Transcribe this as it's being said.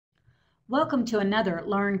Welcome to another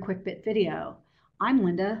Learn Quick Bit video. I'm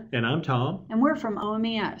Linda. And I'm Tom. And we're from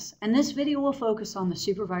OMES. And this video will focus on the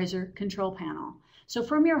Supervisor Control Panel. So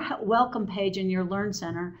from your welcome page in your Learn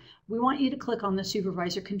Center, we want you to click on the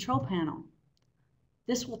Supervisor Control Panel.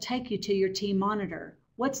 This will take you to your team monitor.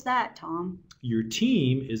 What's that, Tom? Your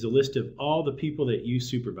team is a list of all the people that you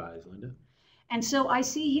supervise, Linda. And so I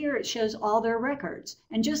see here it shows all their records.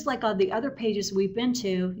 And just like on the other pages we've been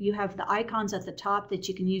to, you have the icons at the top that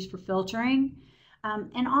you can use for filtering.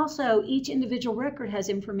 And also each individual record has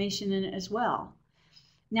information in it as well.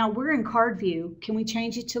 Now we're in card view. Can we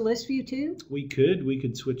change it to list view too? We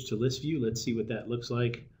could switch to list view. Let's see what that looks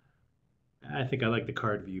like. I think I like the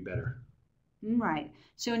card view better. Right.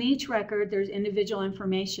 So in each record there's individual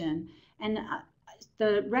information. And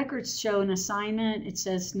the records show an assignment. It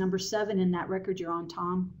says number 7 in that record you're on,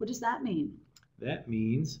 Tom. What does that mean? That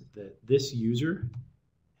means that this user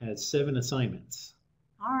has 7 assignments.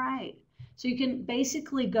 All right. So you can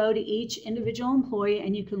basically go to each individual employee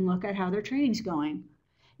and you can look at how their training's going.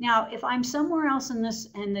 Now, if I'm somewhere else in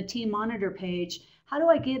the team monitor page, how do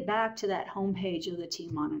I get back to that home page of the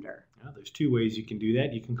team monitor? Now, there's 2 ways you can do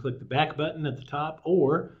that. You can click the back button at the top,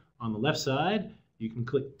 or on the left side, you can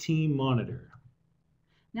click Team Monitor.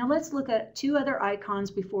 Now let's look at 2 other icons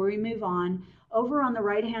before we move on. Over on the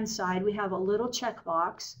right-hand side, we have a little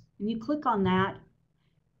checkbox, and you click on that,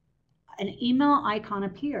 an email icon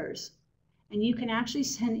appears, and you can actually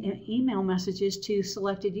send email messages to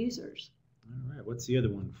selected users. All right, what's the other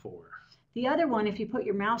one for? The other one, if you put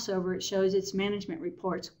your mouse over it, shows its management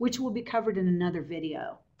reports, which will be covered in another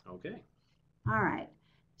video. Okay. All right,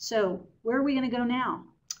 so where are we going to go now?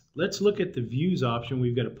 Let's look at the views option.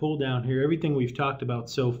 We've got to pull down here. Everything we've talked about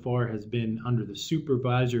so far has been under the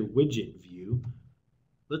Supervisor widget view.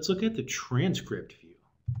 Let's look at the transcript view.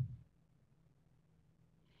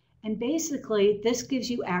 And basically, this gives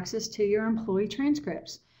you access to your employee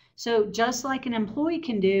transcripts. So just like an employee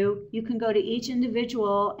can do, you can go to each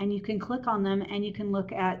individual and you can click on them and you can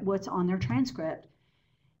look at what's on their transcript.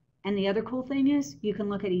 And the other cool thing is you can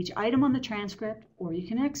look at each item on the transcript, or you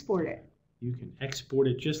can export it. You can export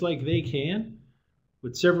it just like they can,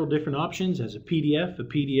 with several different options as a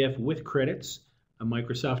PDF with credits, a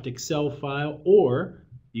Microsoft Excel file, or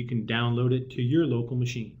you can download it to your local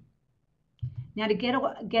machine. Now to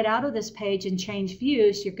get out of this page and change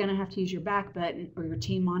views, you're going to have to use your back button or your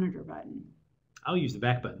team monitor button. I'll use the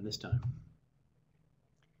back button this time.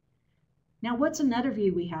 Now what's another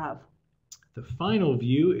view we have? The final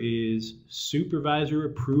view is Supervisor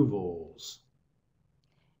Approvals.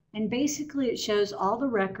 And basically it shows all the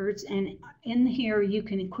records, and in here you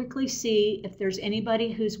can quickly see if there's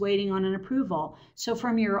anybody who's waiting on an approval. So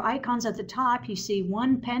from your icons at the top you see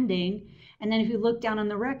 1 pending, and then if you look down on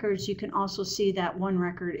the records you can also see that 1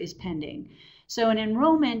 record is pending. So an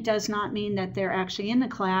enrollment does not mean that they're actually in the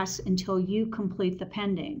class until you complete the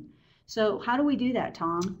pending. So how do we do that,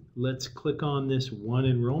 Tom? Let's click on this 1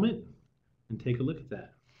 enrollment and take a look at that.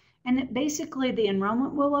 And basically the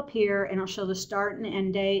enrollment will appear and it'll show the start and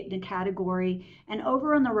end date, the category, and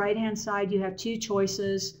over on the right hand side you have 2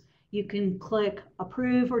 choices. You can click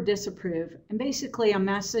approve or disapprove, and basically a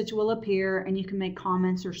message will appear and you can make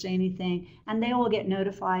comments or say anything, and they will get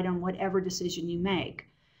notified on whatever decision you make.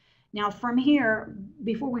 Now from here,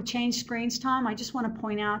 before we change screens, Tom, I just want to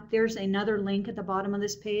point out there's another link at the bottom of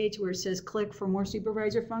this page where it says click for more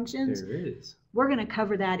supervisor functions. There is. We're going to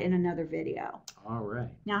cover that in another video. All right.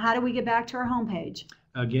 Now how do we get back to our home page?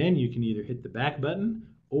 Again, you can either hit the back button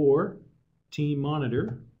or Team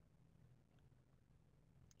Monitor.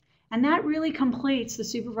 And that really completes the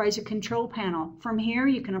Supervisor Control Panel. From here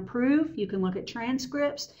you can approve, you can look at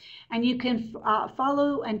transcripts, and you can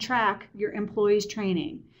follow and track your employees'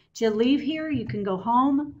 training. To leave here, you can go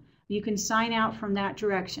home, you can sign out from that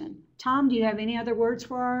direction. Tom, do you have any other words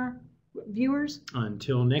for our viewers?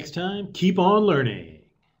 Until next time, keep on learning.